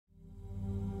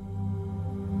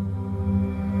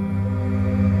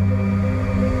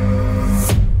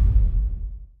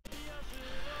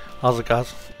How's it,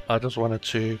 guys? I just wanted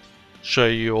to show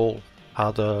you all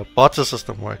how the barter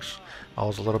system works. I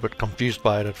was a little bit confused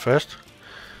by it at first.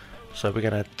 So we're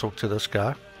going to talk to this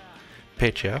guy,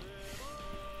 Pet here.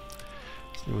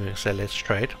 We're going to say let's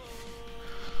trade.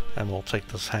 And we'll take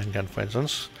this handgun for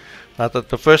instance. Now the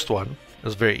first one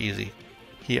is very easy.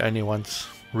 He only wants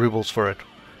rubles for it.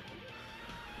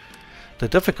 The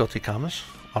difficulty comes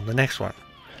on the next one.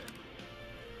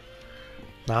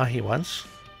 Now he wants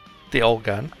the old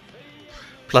gun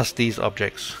plus these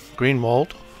objects, green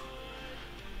mold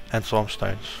and swamp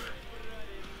stones.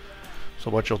 So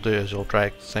what you'll do is you'll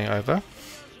drag the thing over.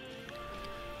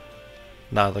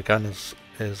 Now the gun is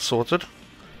sorted.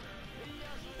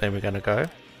 Then we're going to go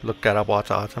look at our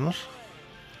barter items.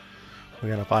 We're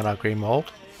going to find our green mold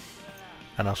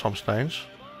and our swamp stones.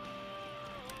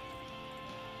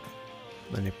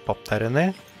 Then you pop that in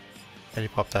there, and you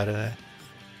pop that in there,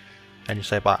 and you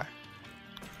say buy.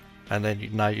 And then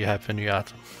now you have a new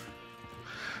item.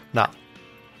 Now,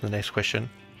 the next question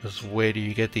is, where do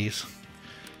you get these?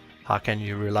 How can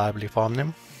you reliably farm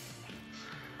them?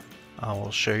 I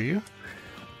will show you.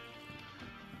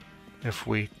 If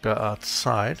we go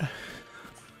outside,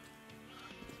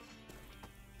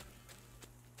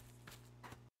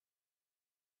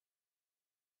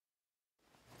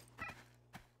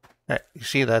 you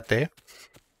see that there?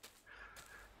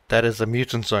 That is a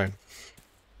mutant zone.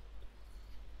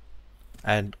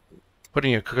 And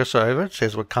putting your cursor over it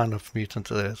says what kind of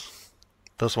mutant it is.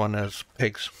 This one is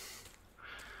pigs.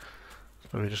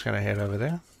 So we're just going to head over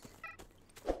there.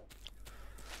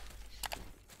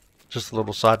 Just a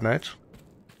little side note.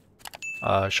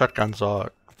 Shotguns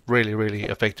are really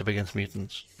effective against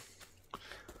mutants.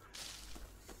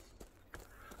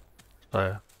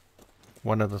 So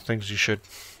one of the things you should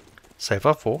save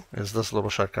up for is this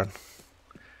little shotgun.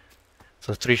 It's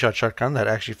a 3-shot shotgun that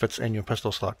actually fits in your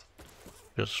pistol slot.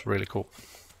 Just really cool.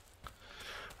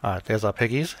 Alright, there's our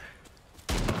piggies.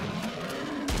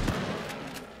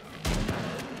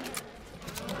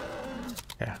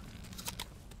 Yeah.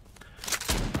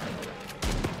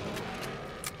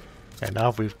 And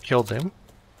now we've killed them,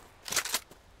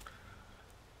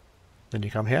 then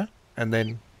you come here, and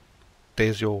then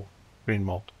there's your green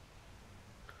mold.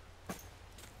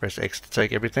 Press X to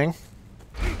take everything.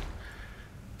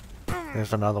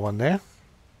 There's another one there.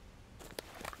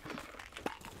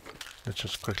 Let's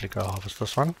just quickly go harvest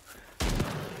this one.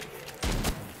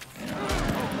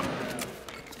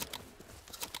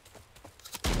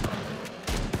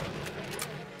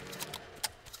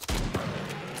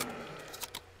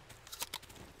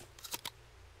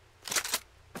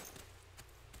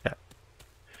 Yeah.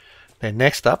 Then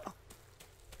next up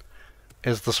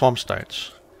is the swamp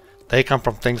stones. They come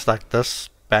from things like this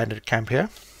bandit camp here.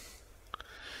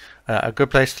 A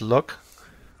good place to look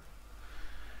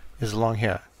is along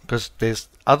here, because there's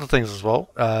other things as well.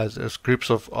 There's groups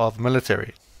of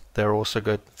military. They're also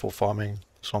good for farming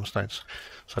swamp stones.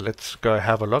 So let's go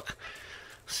have a look,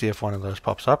 see if one of those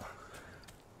pops up.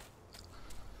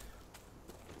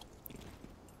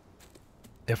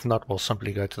 If not, we'll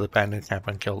simply go to the bandit camp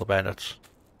and kill the bandits.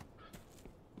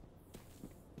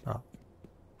 Oh.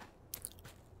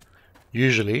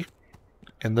 Usually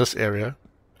in this area,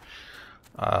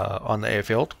 on the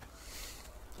airfield,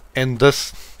 in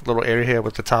this little area here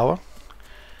with the tower,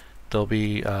 there'll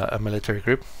be a military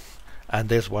group, and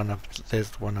there's one up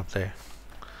there,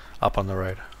 up on the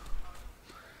road.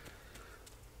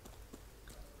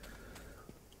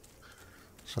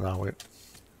 So now we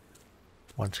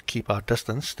want to keep our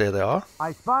distance. There they are.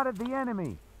 I spotted the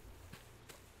enemy.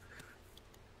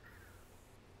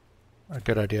 A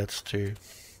good idea is to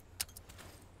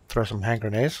throw some hand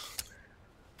grenades.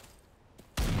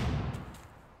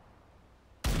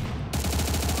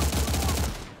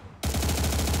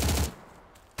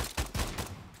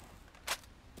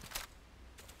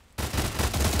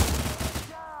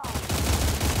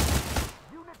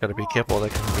 Gotta be careful, they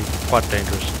can be quite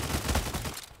dangerous.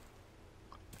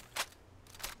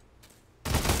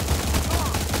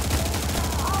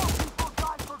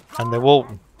 And they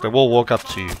will walk up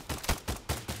to you.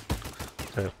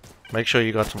 So make sure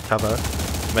you got some cover.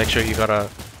 Make sure you got a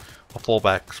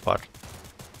fallback spot.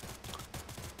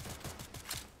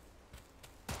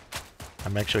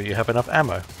 And make sure you have enough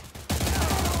ammo.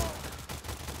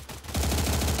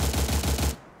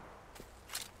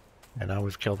 And now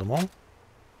we've killed them all.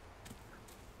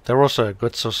 They're also a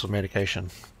good source of medication.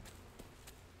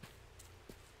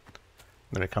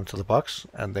 I'm going to come to the box,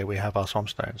 and there we have our swamp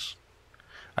stones.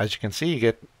 As you can see, you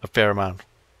get a fair amount.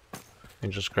 You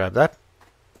can just grab that.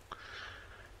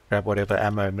 Grab whatever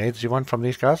ammo meds you want from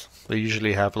these guys. They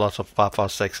usually have lots of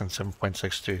 5.56 and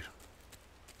 7.62.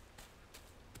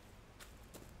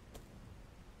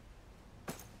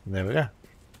 And there we go.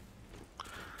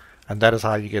 And that is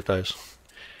how you get those.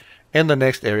 In the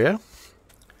next area,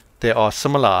 there are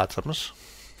similar items,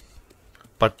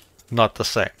 but not the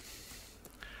same.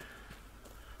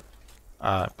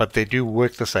 But they do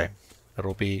work the same.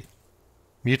 It'll be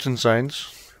mutant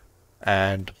zones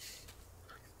and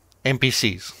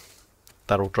NPCs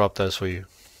that'll drop those for you.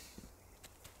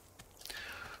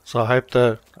 So I hope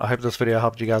this video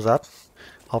helped you guys out,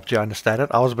 helped you understand it.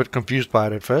 I was a bit confused by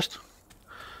it at first.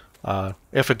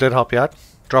 If it did help you out,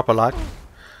 drop a like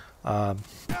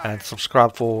and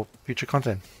subscribe for future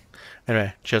content.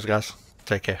 Anyway, cheers guys,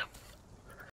 take care.